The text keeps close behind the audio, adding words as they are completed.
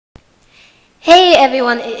Hey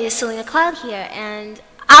everyone, it is Selena Cloud here, and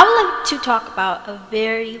I would like to talk about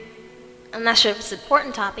I'm not sure if it's an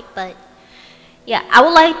important topic, but yeah, I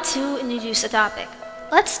would like to introduce a topic.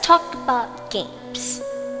 Let's talk about games.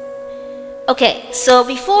 Okay, so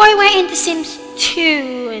before I went into Sims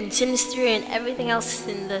 2 and Sims 3 and everything else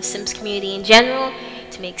in the Sims community in general,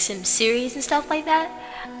 to make Sims series and stuff like that,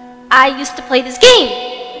 I used to play this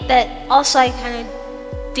game that also I kind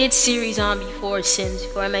of did series on before Sims,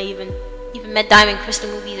 before I even met Diamond Crystal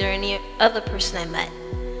Movies or any other person I met.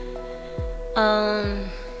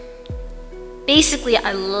 Basically,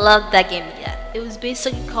 I loved that game to death. It was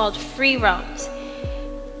basically called Free Roams,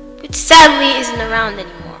 which sadly isn't around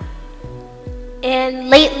anymore. And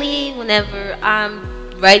lately, whenever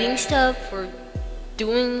I'm writing stuff or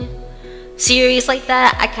doing series like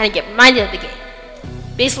that, I kind of get reminded of the game.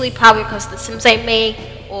 Basically, probably because of the Sims I make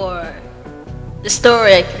or the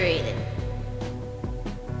story I created.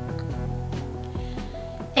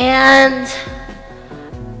 And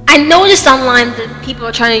I noticed online that people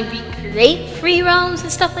are trying to recreate free roams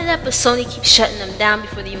and stuff like that, but Sony keeps shutting them down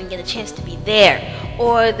before they even get a chance to be there.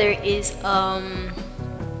 Or there is a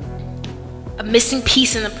missing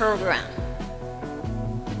piece in the program.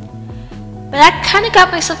 But I kind of got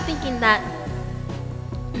myself thinking that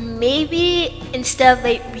maybe instead of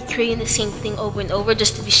like recreating the same thing over and over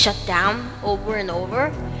just to be shut down over and over,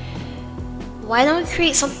 why don't we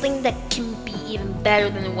create something that can be even better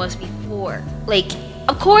than it was before? Like,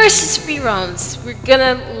 of course it's free roams. We're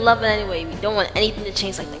gonna love it anyway. We don't want anything to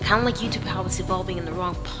change like that. Kind of like YouTube, how it's evolving in the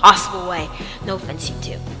wrong possible way. No offense,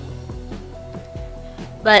 YouTube.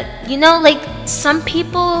 But, you know, like, some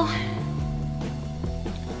people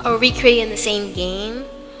are recreating the same game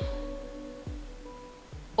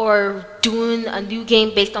or doing a new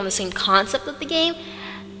game based on the same concept of the game,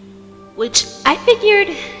 which I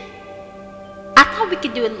figured I thought we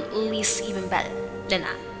could do it at least even better than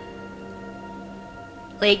that.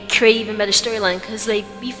 Like, create even better storyline, because like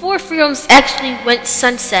before Free Roams actually went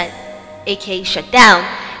sunset, aka shut down,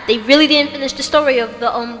 they really didn't finish the story of the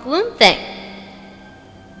Gloom thing,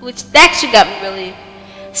 which actually got me really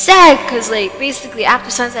sad, because like basically after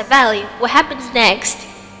Sunset Valley, what happens next?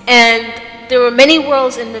 And there were many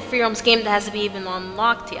worlds in the Free Roams game that hasn't been even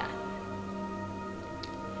unlocked yet.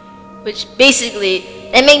 Which basically,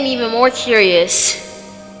 that made me even more curious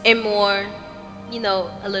and more, you know,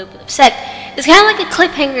 a little bit upset. It's kind of like a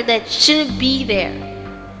cliffhanger that shouldn't be there.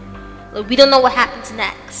 Like, we don't know what happens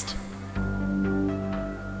next.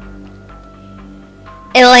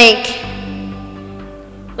 And like,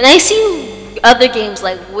 when I see other games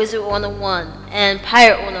like Wizard 101 and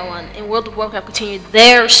Pirate 101 and World of Warcraft continue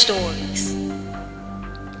their stories,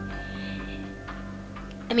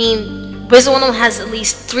 I mean, Wizard 101 has at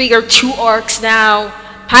least 3 or 2 arcs now.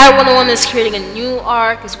 Pirate 101 is creating a new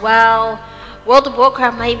arc as well. World of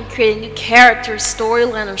Warcraft might even create a new character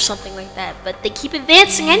storyline or something like that, but they keep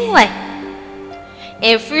advancing anyway.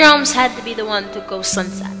 And Free Roams had to be the one to go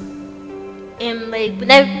sunset. And like,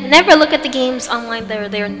 whenever I look at the games online that are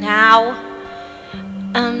there now,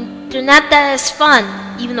 they're not that as fun.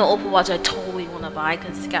 Even though Overwatch I totally want to buy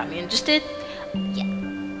because it got me interested. Yeah.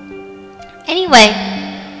 Anyway.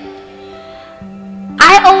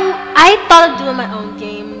 I thought of doing my own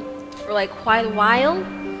game for like quite a while.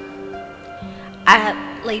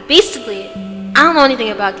 Basically, I don't know anything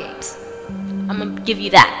about games. I'm gonna give you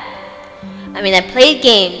that. I mean, I played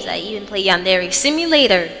games. I even played Yandere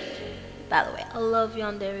Simulator. By the way, I love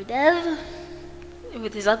Yandere Dev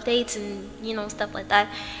with his updates and, you know, stuff like that.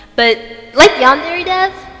 But like Yandere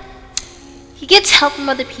Dev, he gets help from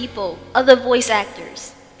other people, other voice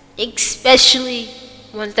actors, especially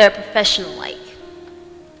ones that are professional like.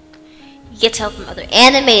 He gets help from other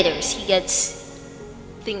animators. He gets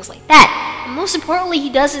things like that. And most importantly, he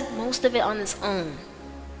does most of it on his own.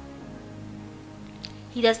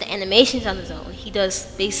 He does the animations on his own. He does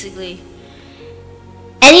basically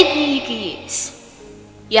anything you can use.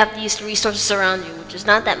 You have to use the resources around you, which is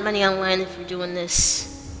not that many online if you're doing this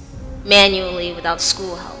manually without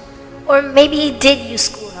school help. Or maybe he did use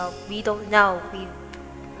school help. We don't know.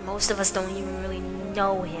 Most of us don't even really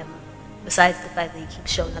know him. Besides the fact that he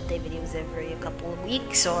keeps showing update videos every couple of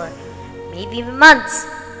weeks or maybe even months.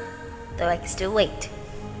 Though I can still wait.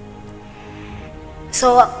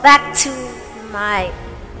 So back to my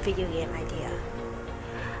video game idea.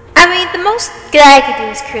 I mean, the most good I could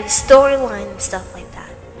do is create a storyline and stuff like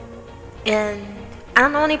that. And I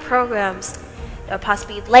don't know any programs that would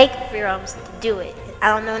possibly like Free Roams to do it. I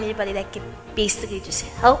don't know anybody that could basically just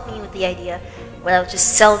help me with the idea without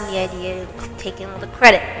just selling the idea and taking all the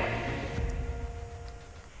credit.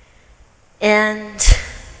 And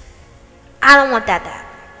I don't want that to happen.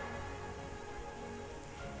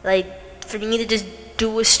 Like, for me to just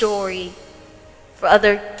do a story for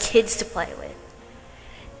other kids to play with.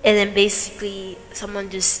 And then basically someone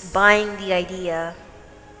just buying the idea,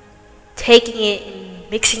 taking it and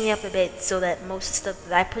mixing it up a bit so that most of the stuff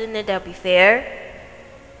that I put in there that'll be fair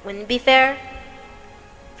wouldn't be fair.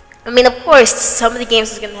 I mean, of course, some of the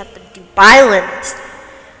games is gonna have to do buy limits,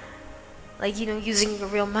 like, you know, using your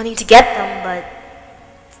real money to get them, but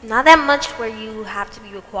not that much where you have to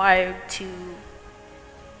be required to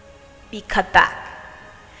be cut back.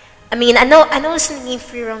 I mean, I noticed in the game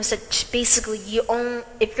free roams that basically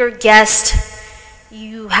if you're a guest,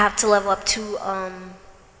 you have to level up to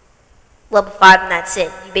level 5 and that's it.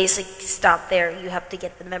 You basically stop there. You have to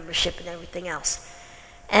get the membership and everything else.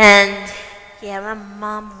 And yeah, my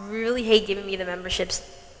mom really hated giving me the memberships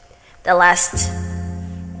that last.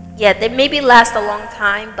 Yeah, they maybe last a long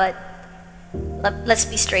time, but let's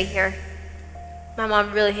be straight here. My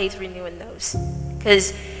mom really hates renewing those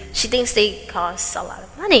because she thinks they cost a lot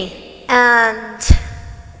of money. And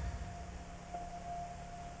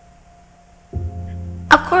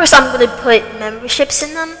of course I'm going to put memberships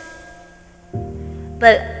in them,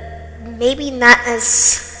 but maybe not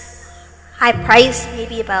as high price,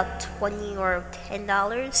 maybe about $20 or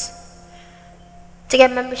 $10 to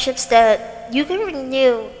get memberships that you can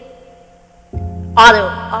renew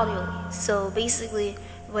audio. So basically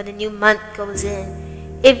when the new month goes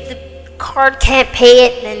in, if the card can't pay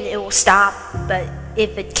it, then it will stop, but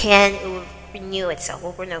if it can, it will renew itself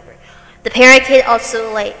over and over. The parent can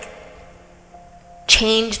also like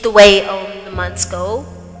change the way the months go.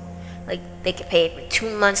 Like they can pay every 2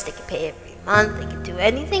 months, they can pay every month, they can do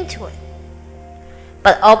anything to it.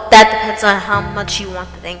 But all that depends on how much you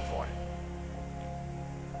want the thing for.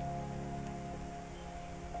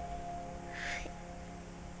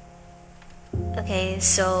 Okay,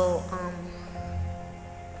 so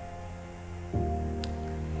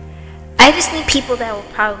I just need people that will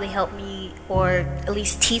probably help me or at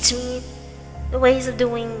least teach me the ways of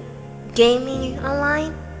doing gaming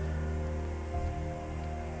online.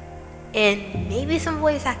 And maybe some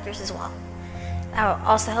voice actors as well. That will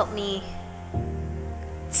also help me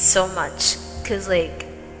so much. Because like,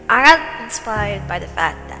 I got inspired by the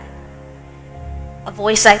fact that a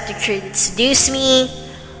voice actor created Seduce Me.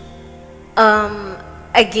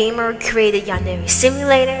 A gamer created Yandere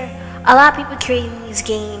Simulator. A lot of people creating these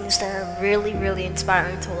games that are really, really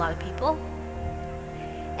inspiring to a lot of people.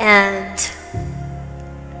 And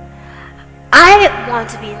I want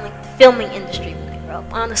to be in like the filming industry when I grow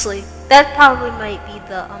up. Honestly, that probably might be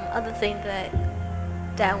the other thing that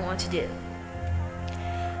I want to do.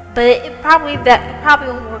 But it probably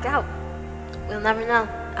won't work out. We'll never know.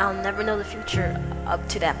 I'll never know the future up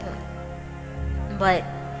to that point. But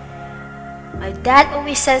my dad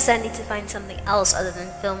always says I need to find something else other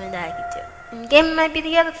than filming that I can do. And gaming might be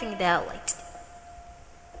the other thing that I like to do.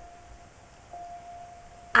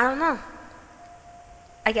 I don't know.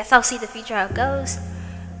 I guess I'll see the future how it goes.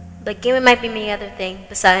 But gaming might be my other thing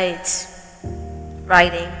besides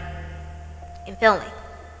writing and filming.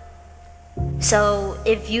 So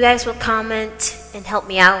if you guys will comment and help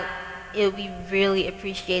me out, it would be really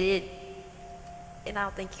appreciated. And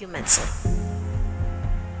I'll thank you immensely.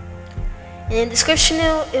 And in the description,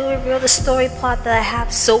 it will reveal the story plot that I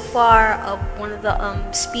have so far of one of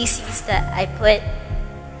the species that I put.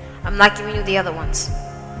 I'm not giving you the other ones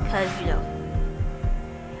because, you know,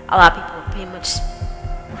 a lot of people pretty much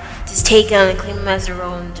just take them and claim them as their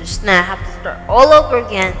own, just not have to start all over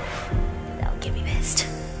again. That'll get me pissed.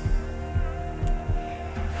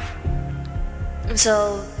 And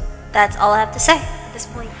so that's all I have to say at this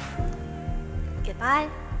point. Goodbye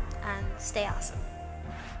and stay awesome.